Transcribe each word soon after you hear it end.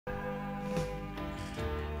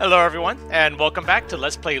Hello everyone, and welcome back to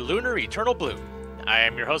Let's Play Lunar Eternal Blue. I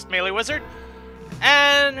am your host, MeleeWizard,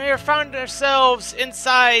 and we found ourselves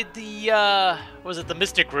inside the, was it the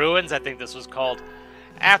Mystic Ruins, I think this was called,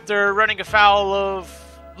 after running afoul of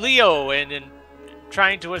Leo, and in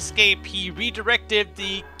trying to escape, he redirected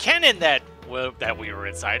the cannon that we were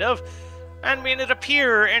inside of, and we ended up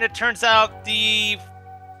here, and it turns out the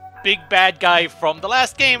big bad guy from the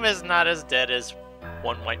last game is not as dead as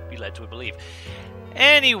one might be led to believe.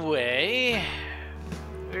 Anyway,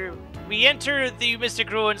 we enter the Mystic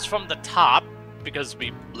Ruins from the top because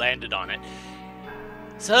we landed on it.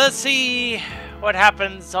 So let's see what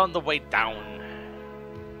happens on the way down.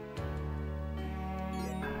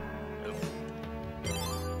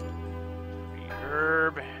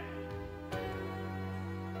 Herb.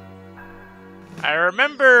 I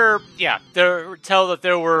remember, yeah, tell that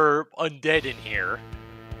there were undead in here.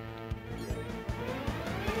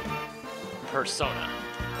 Persona.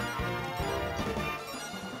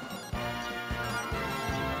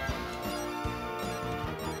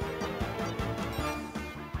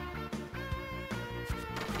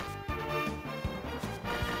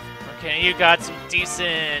 Okay, you got some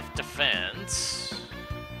decent defense.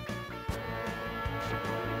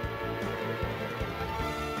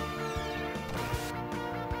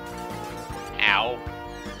 Ow.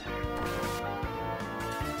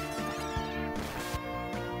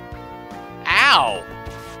 Ow!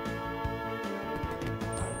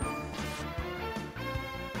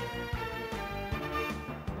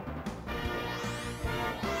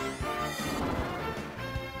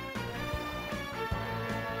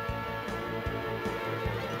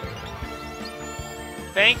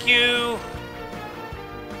 Thank you.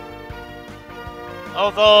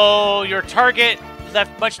 Although your target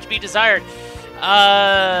left much to be desired.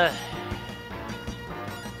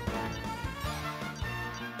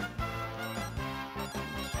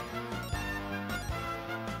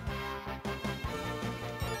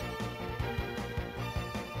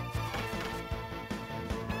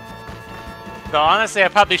 Though honestly, I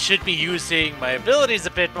probably should be using my abilities a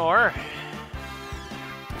bit more.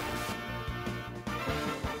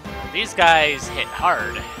 These guys hit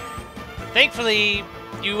hard. Thankfully,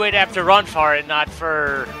 you would have to run for it, not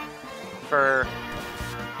for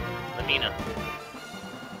Lamina.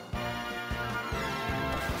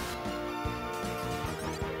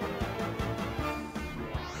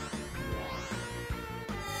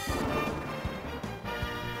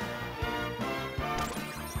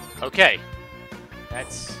 Okay.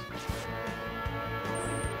 That's...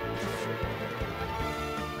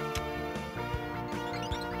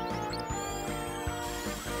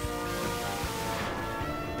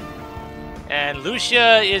 And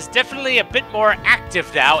Lucia is definitely a bit more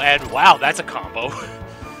active now, and wow, that's a combo.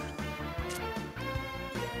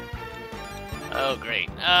 Oh, great.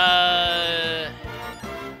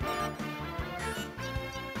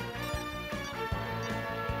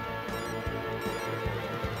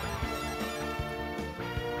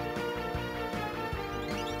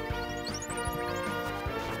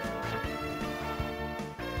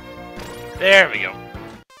 There we go.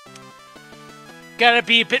 Gotta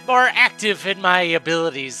be a bit more active in my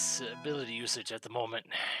ability usage at the moment.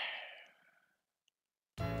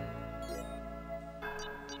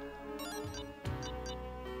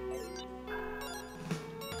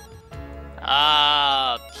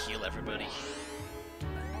 Heal everybody.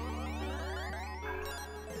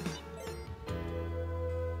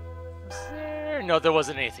 Was there? No, there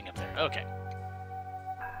wasn't anything up there. Okay.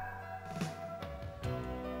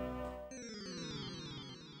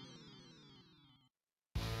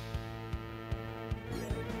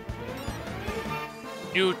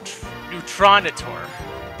 Neutronitor.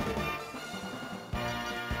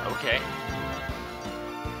 Okay.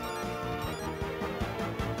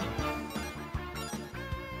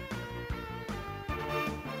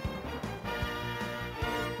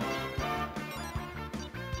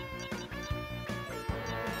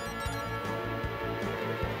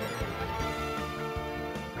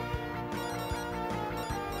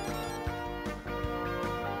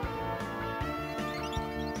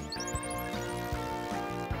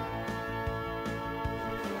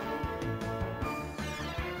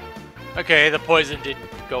 Okay, the poison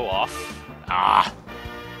didn't go off. Ah!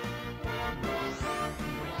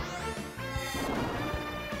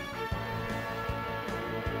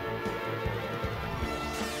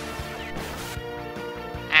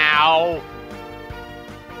 Ow!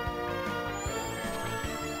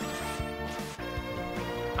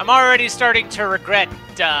 I'm already starting to regret,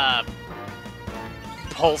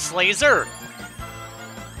 Pulse Laser.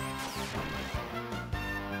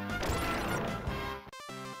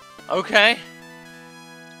 Okay.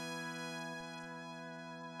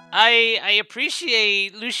 I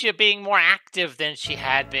appreciate Lucia being more active than she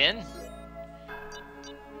had been.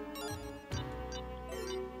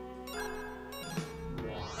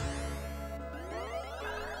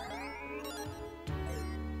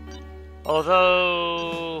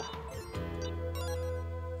 Although...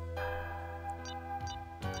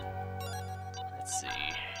 let's see.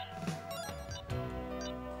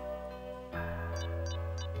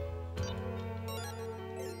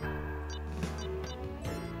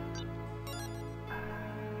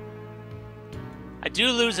 I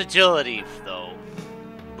do lose agility, though,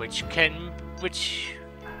 which can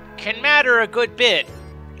matter a good bit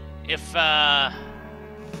if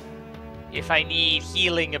I need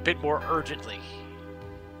healing a bit more urgently.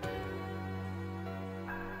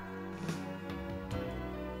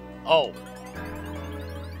 Oh.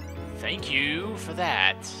 Thank you for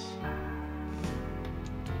that.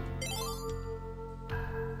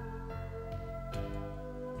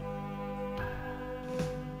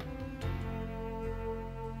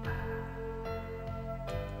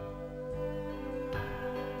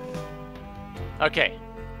 Okay.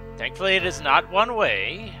 Thankfully, it is not one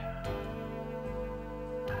way.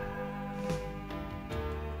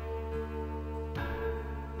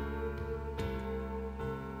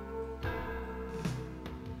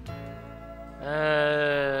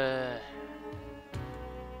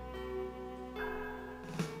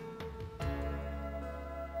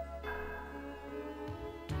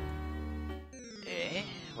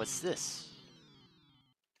 What's this?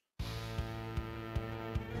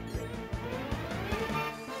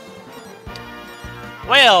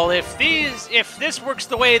 Well, if this works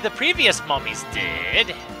the way the previous mummies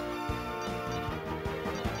did,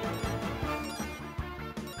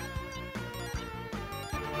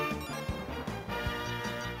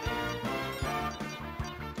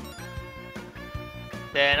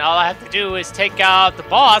 then all I have to do is take out the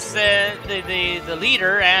boss and the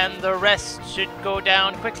leader, and the rest should go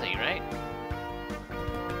down quickly, right?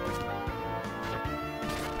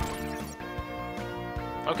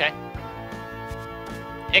 Okay.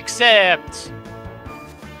 Except...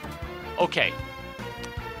 okay.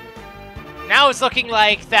 Now it's looking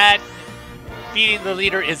like that beating the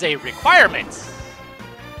leader is a requirement.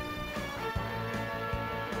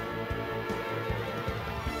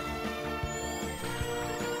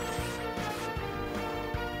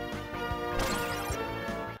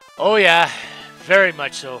 Oh yeah, very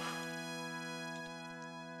much so.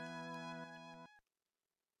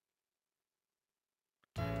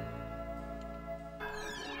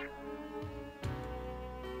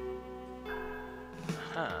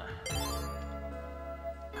 Huh.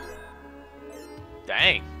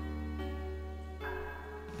 Dang.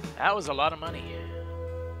 That was a lot of money.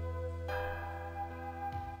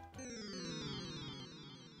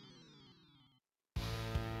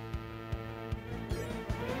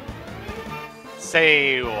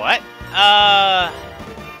 Say what? Ah,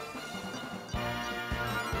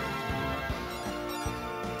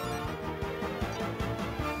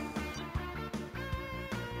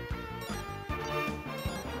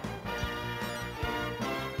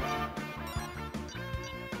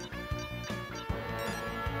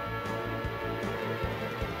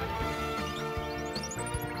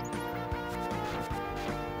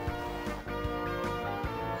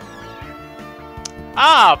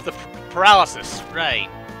 the paralysis. Right.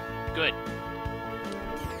 Good.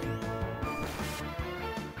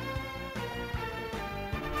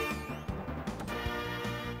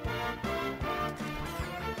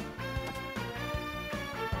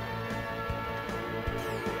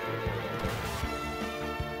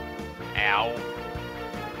 Ow.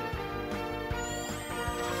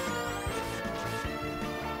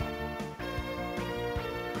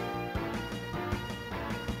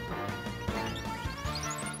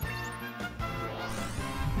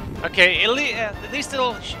 Okay, at least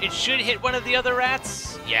it should hit one of the other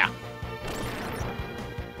rats. Yeah.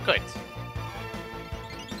 Good.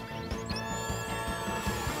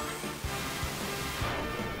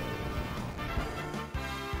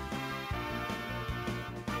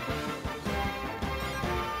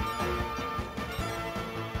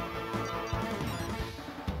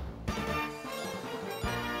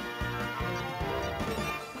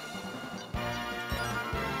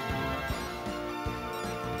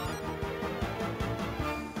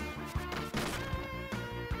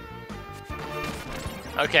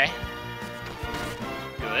 Okay.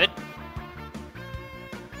 Good.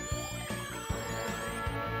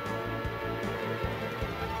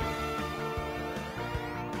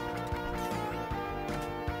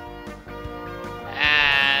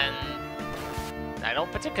 And I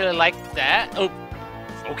don't particularly like that. Oh,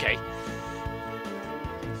 okay.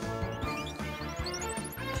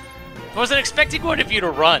 I wasn't expecting one of you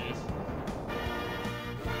to run.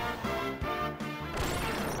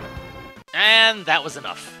 And that was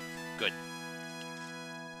enough. Good.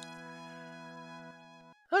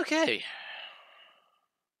 Okay.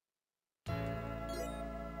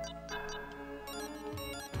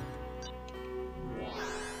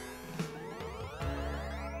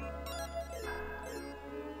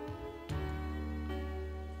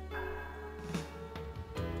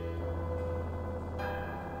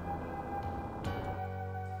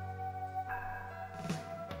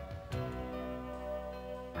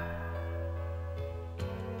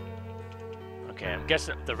 Okay, I'm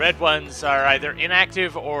guessing the red ones are either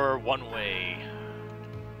inactive or one-way.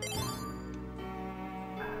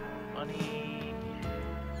 Money.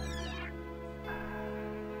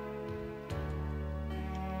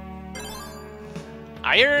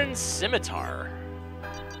 Iron Scimitar.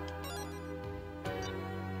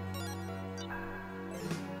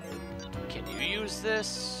 Can you use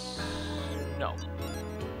this? No.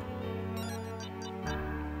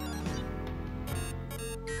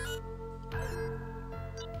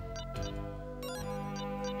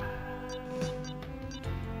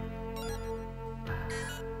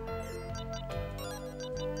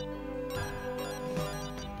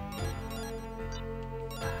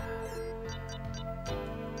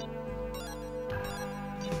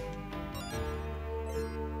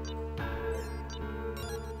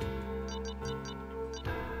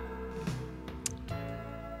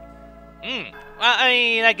 Well, I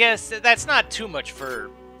mean, I guess that's not too much for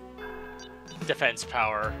defense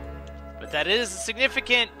power, but that is a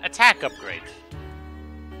significant attack upgrade.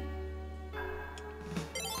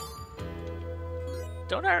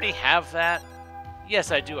 Don't I already have that?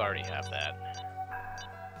 Yes, I do already have that.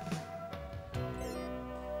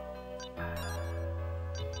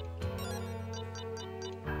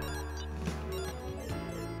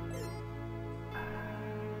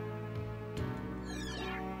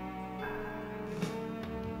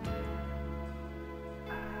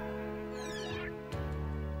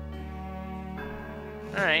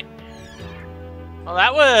 Alright. Well,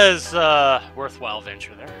 that was a worthwhile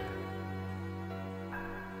venture there.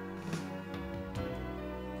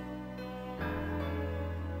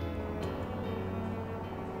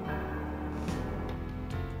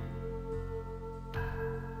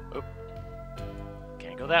 Oop.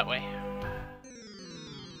 Can't go that way.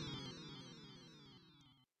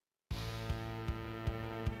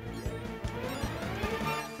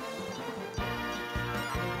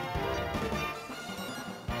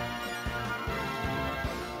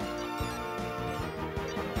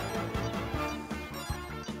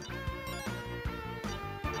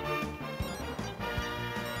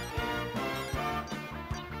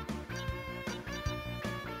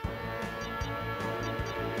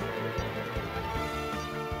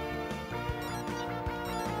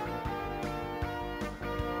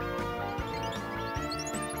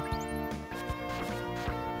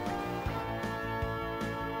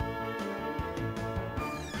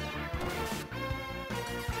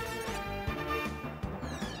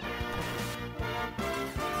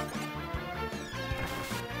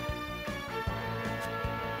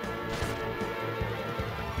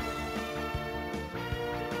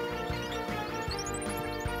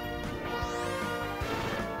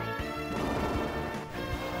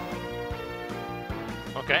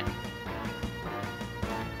 Okay.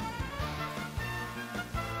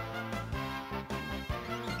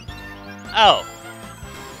 Oh.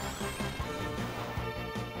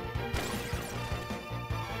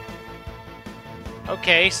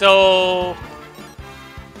 Okay, so...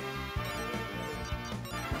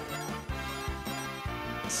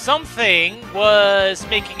 something was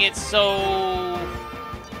making it so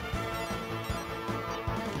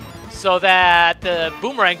that the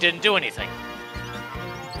boomerang didn't do anything.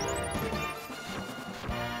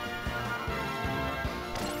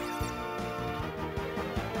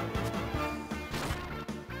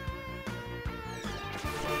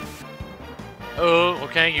 Oh,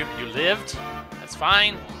 okay, you lived. That's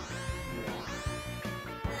fine.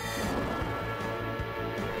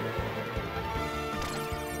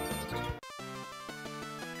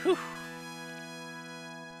 Whew.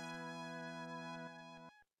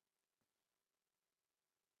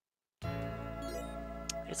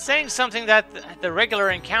 It's saying something that the regular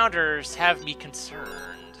encounters have me concerned.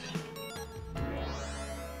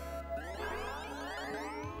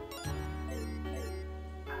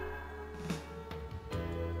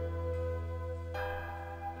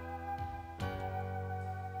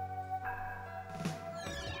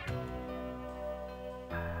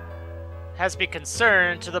 Has me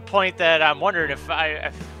concerned to the point that I'm wondering if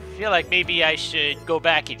feel like maybe I should go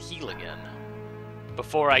back and heal again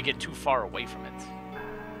before I get too far away from it.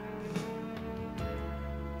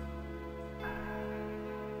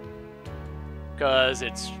 Because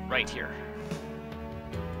it's right here.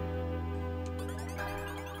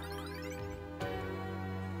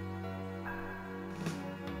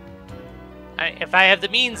 If I have the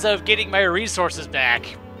means of getting my resources back,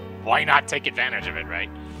 why not take advantage of it,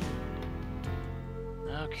 right?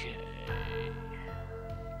 Okay.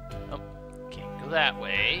 Oh, can't go that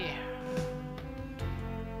way.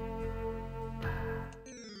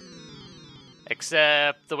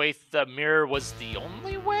 Except the way the mirror was the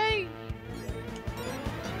only way?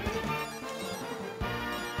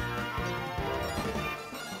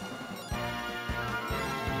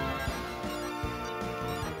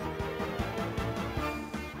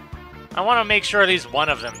 I want to make sure at least one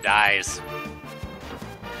of them dies.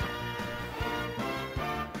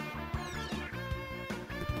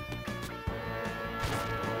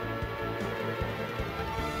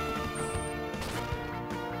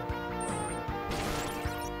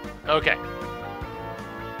 Okay.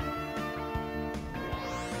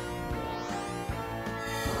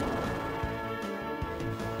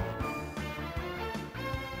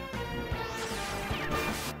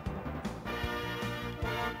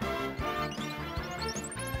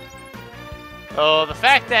 So the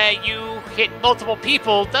fact that you hit multiple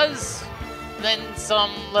people does lend some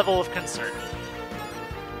level of concern.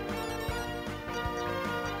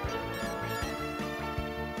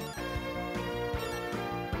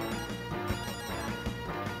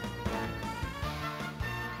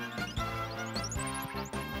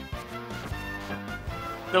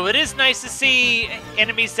 Though it is nice to see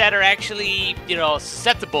enemies that are actually, you know,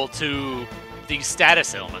 susceptible to these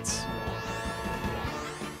status ailments.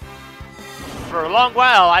 For a long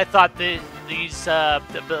while, I thought that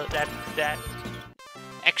that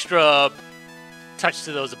extra touch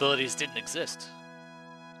to those abilities didn't exist.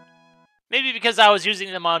 Maybe because I was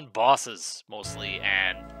using them on bosses mostly,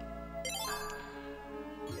 and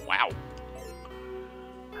wow.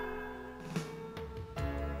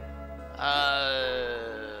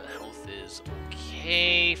 Health is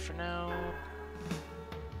okay for now.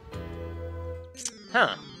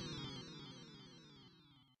 Huh.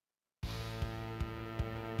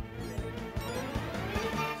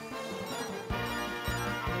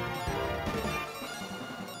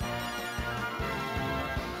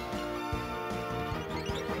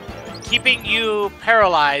 Keeping you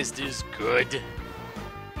paralyzed is good.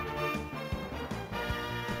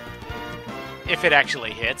 If it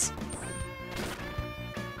actually hits.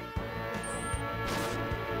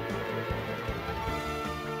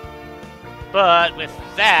 But with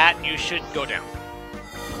that, you should go down.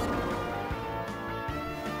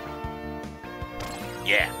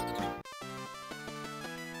 Yeah.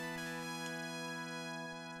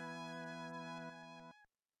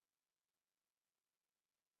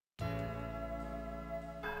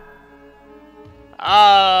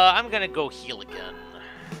 I'm gonna go heal again.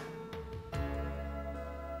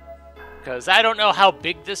 Because I don't know how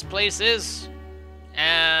big this place is,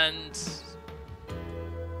 and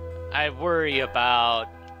I worry about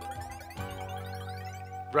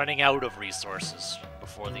running out of resources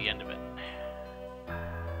before the end of it.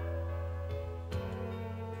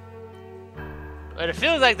 But it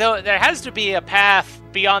feels like though there has to be a path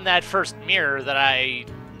beyond that first mirror that I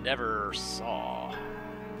never saw.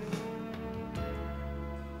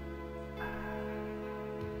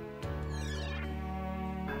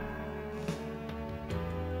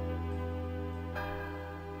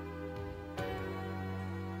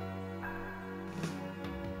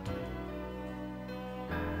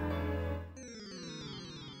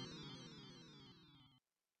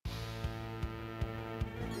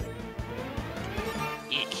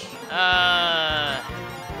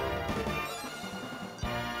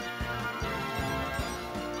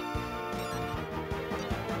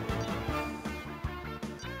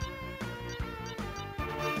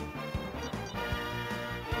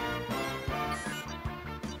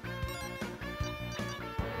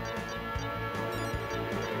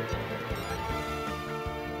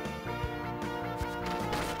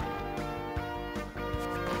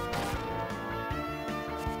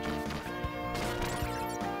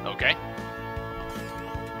 Okay.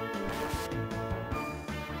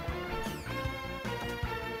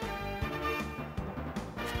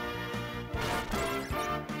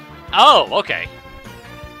 Oh, okay.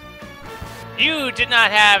 You did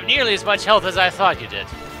not have nearly as much health as I thought you did.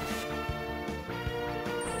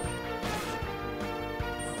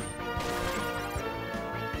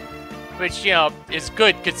 Which, you know, is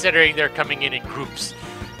good considering they're coming in groups.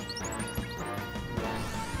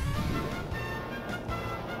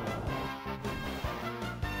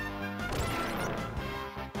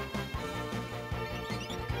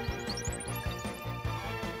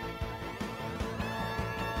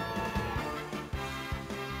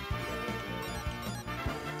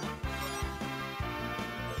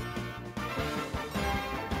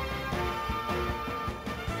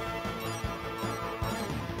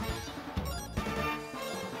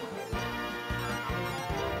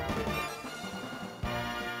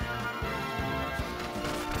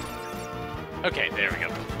 Okay, there we go.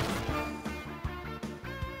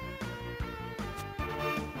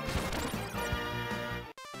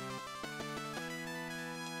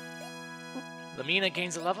 Lamina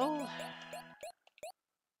gains a level.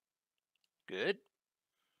 Good.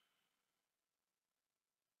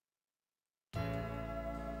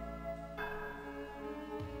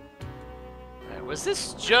 Alright, was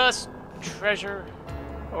this just treasure?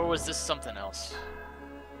 Or was this something else?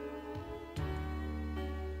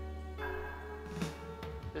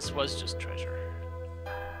 This was just treasure.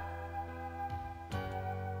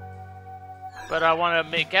 But I want to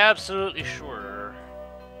make absolutely sure.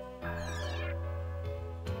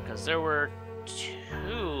 Because there were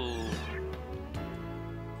two...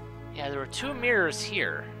 Yeah, there were two mirrors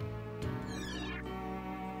here.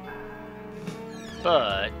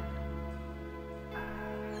 But...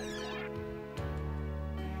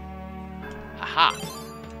 Aha!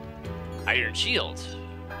 Iron shield.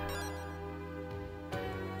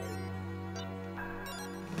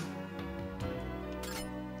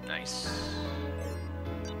 Nice.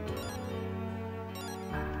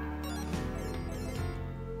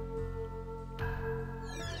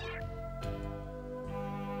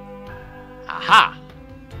 Aha!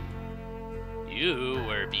 You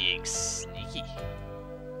were being sneaky.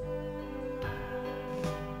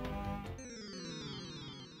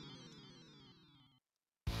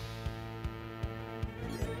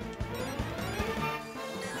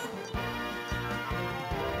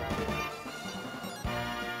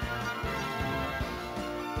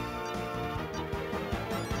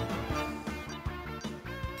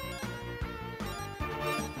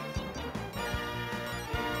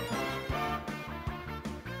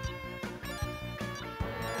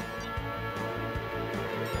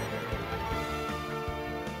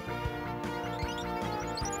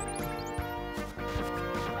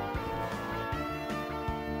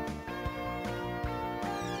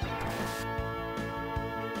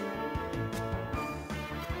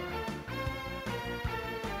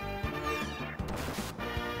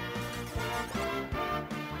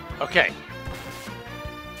 Okay.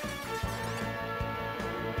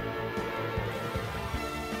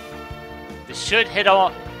 This should hit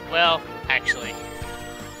all... Well, actually.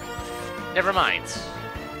 Never mind.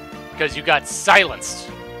 Because you got silenced.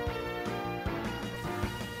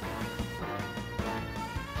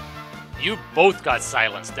 You both got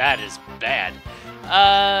silenced. That is bad.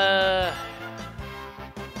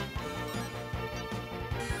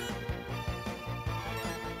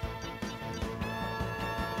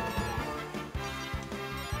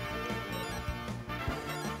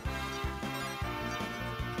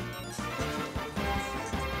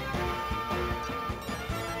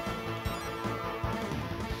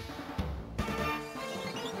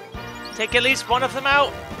 Take at least one of them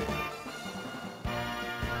out.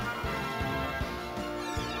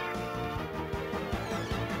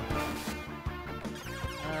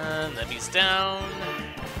 Lemmy's down.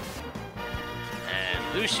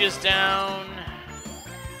 And Lucia's down.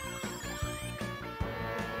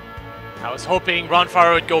 I was hoping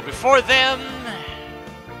Ronfaro would go before them.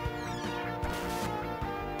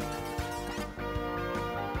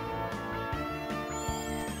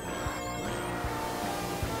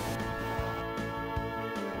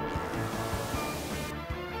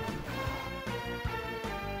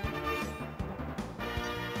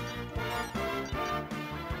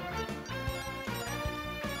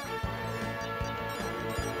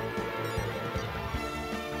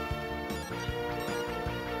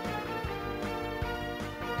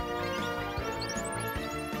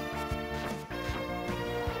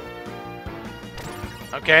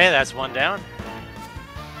 Okay, that's one down.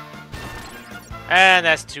 And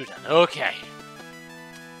that's two done. Okay.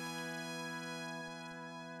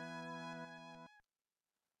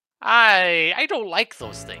 I don't like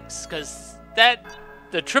those things, because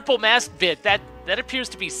the triple mask bit, that appears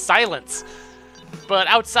to be silence. But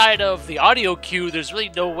outside of the audio cue, there's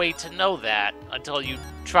really no way to know that until you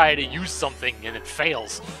try to use something and it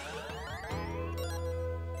fails.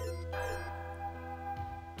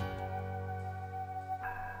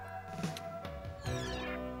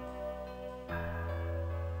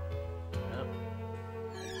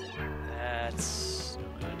 That's no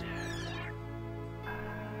good.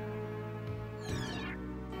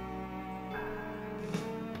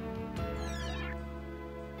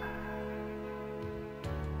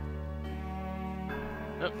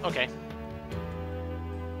 Oh, okay.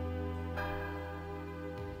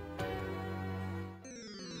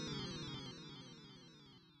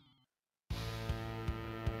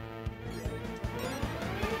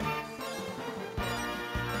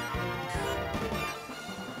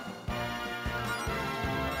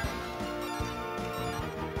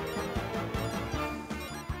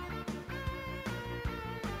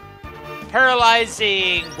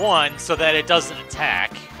 paralyzing one so that it doesn't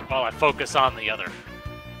attack while I focus on the other.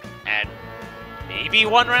 And maybe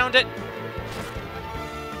one round it?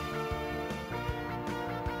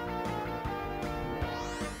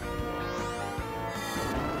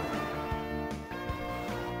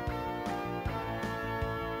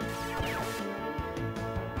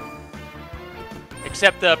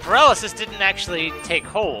 Except the paralysis didn't actually take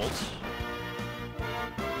hold.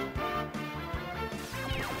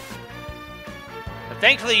 But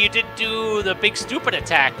thankfully you didn't do the big stupid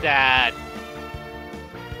attack that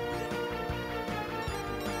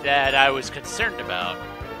I was concerned about.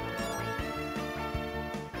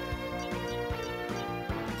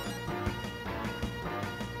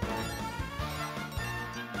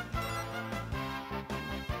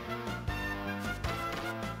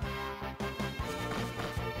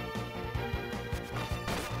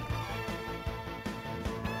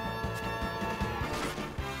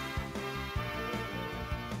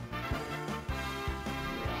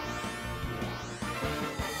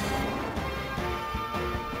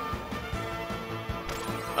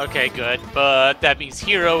 Okay, good, but that means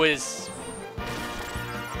Hero is...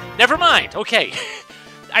 Never mind, okay.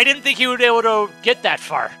 I didn't think he would be able to get that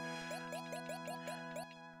far.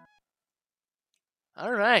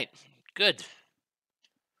 Alright, good.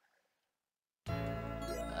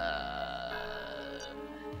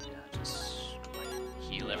 Just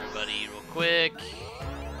heal everybody real quick.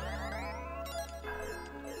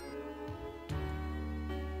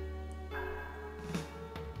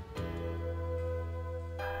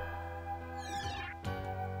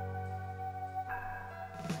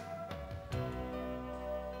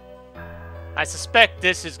 I suspect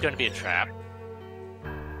this is going to be a trap.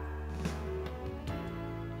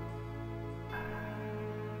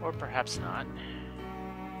 Or perhaps not.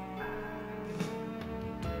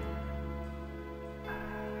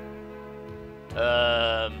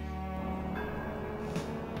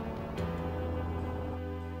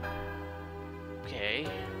 Okay.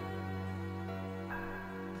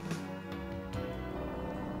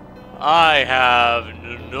 I have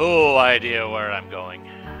no idea where I'm going.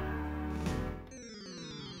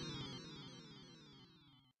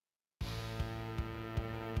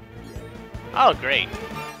 Oh, great.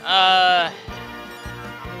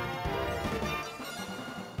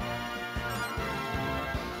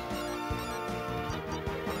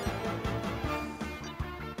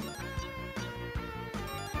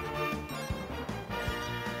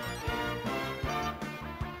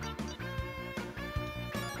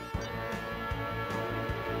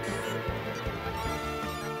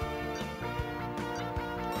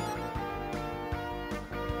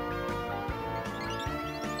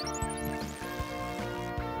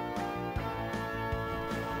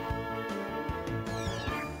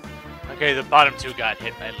 Okay, the bottom two got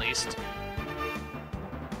hit at least.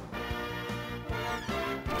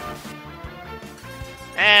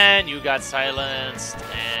 And you got silenced,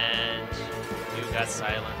 and you got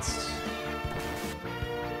silenced.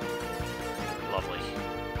 Lovely.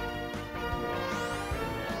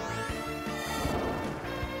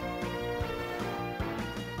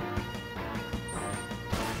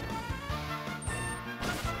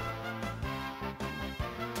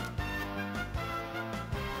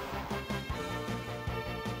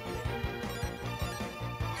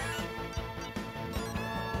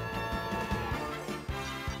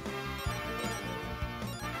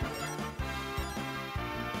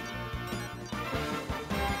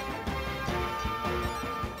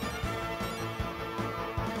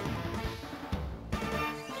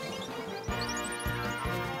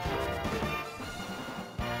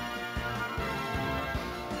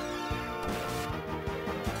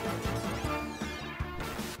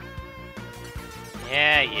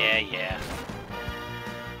 Yeah.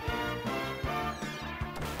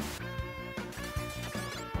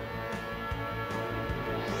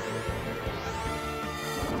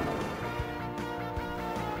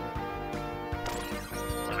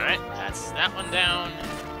 Alright, that's that one down.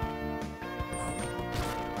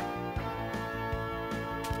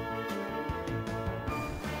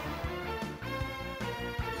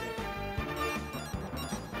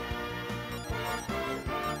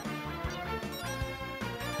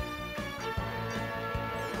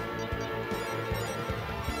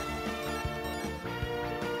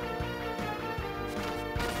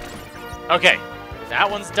 Okay, that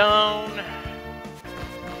one's down.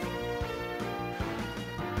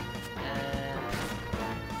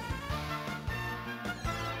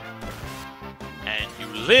 And you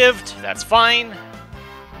lived, that's fine.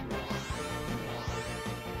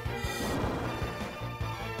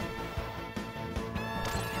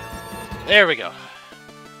 There we go.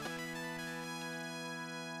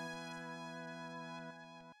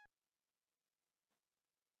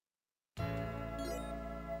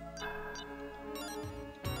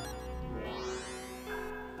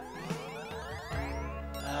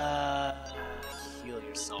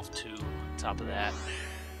 top of that.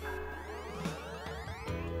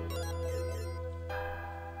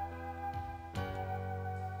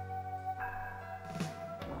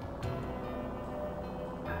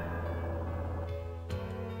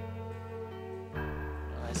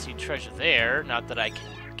 I see treasure there, not that I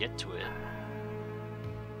can get to it.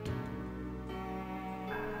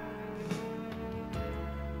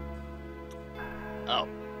 Oh,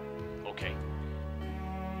 okay.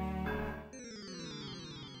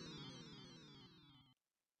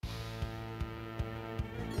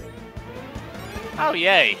 Oh,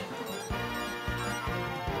 yay.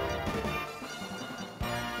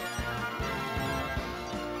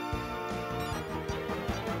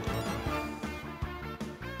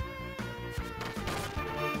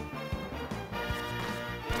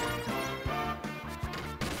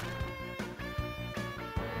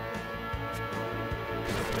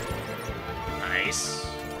 Nice.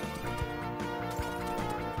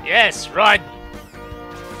 Yes, run!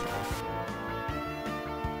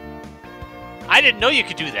 I didn't know you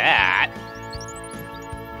could do that.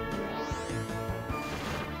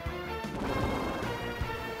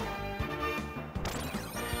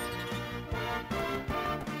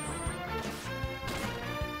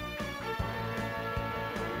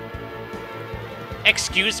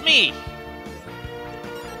 Excuse me?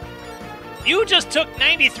 You just took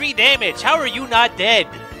 93 damage. How are you not dead?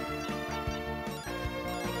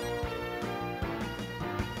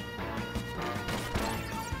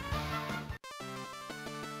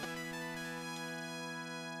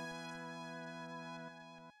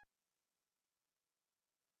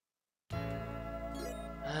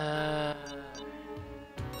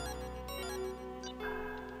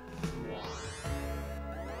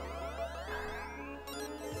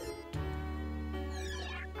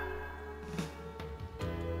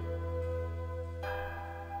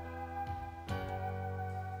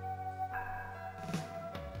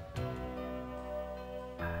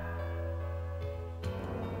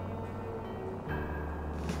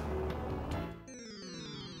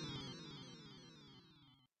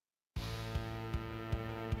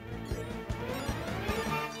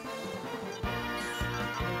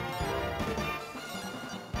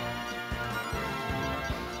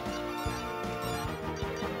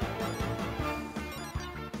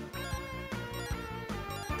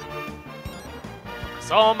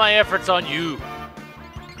 It's all my efforts on you.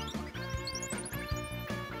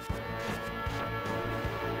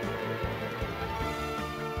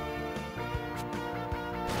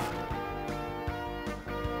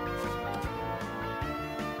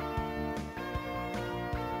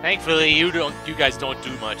 Thankfully, you guys don't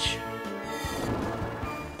do much.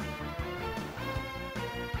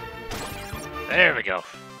 There we go. All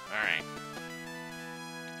right.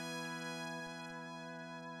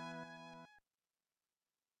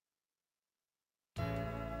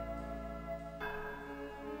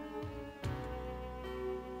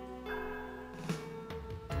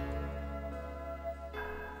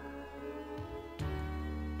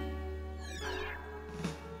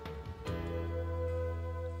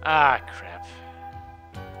 Ah, crap.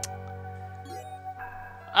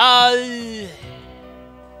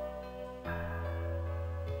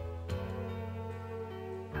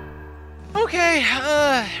 Okay,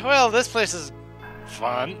 well, this place is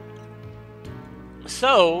fun.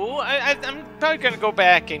 So, I'm probably gonna go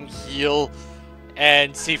back and heal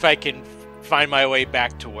and see if I can find my way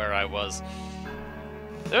back to where I was.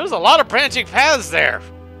 There was a lot of branching paths there.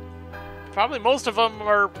 Probably most of them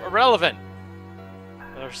are irrelevant.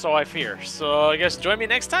 Or so I fear. So I guess join me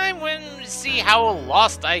next time when we see how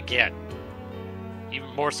lost I get.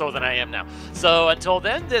 Even more so than I am now. So until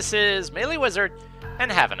then, this is MeleeWizard,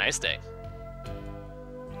 and have a nice day.